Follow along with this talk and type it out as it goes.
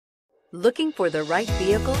Looking for the right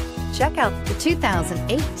vehicle? Check out the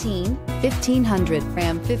 2018 1500.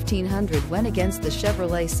 Ram 1500 went against the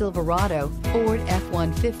Chevrolet Silverado, Ford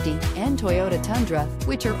F-150, and Toyota Tundra,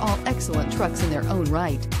 which are all excellent trucks in their own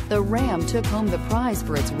right. The Ram took home the prize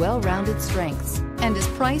for its well-rounded strengths and is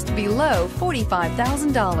priced below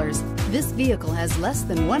 $45,000. This vehicle has less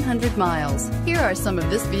than 100 miles. Here are some of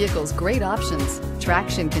this vehicle's great options: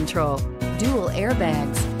 traction control, dual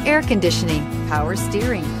airbags, air conditioning, power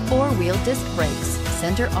steering, four-wheel disc brakes,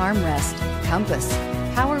 center armrest, compass,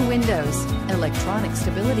 power windows, electronic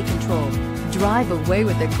stability control. Drive away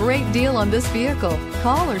with a great deal on this vehicle.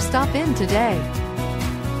 Call or stop in today.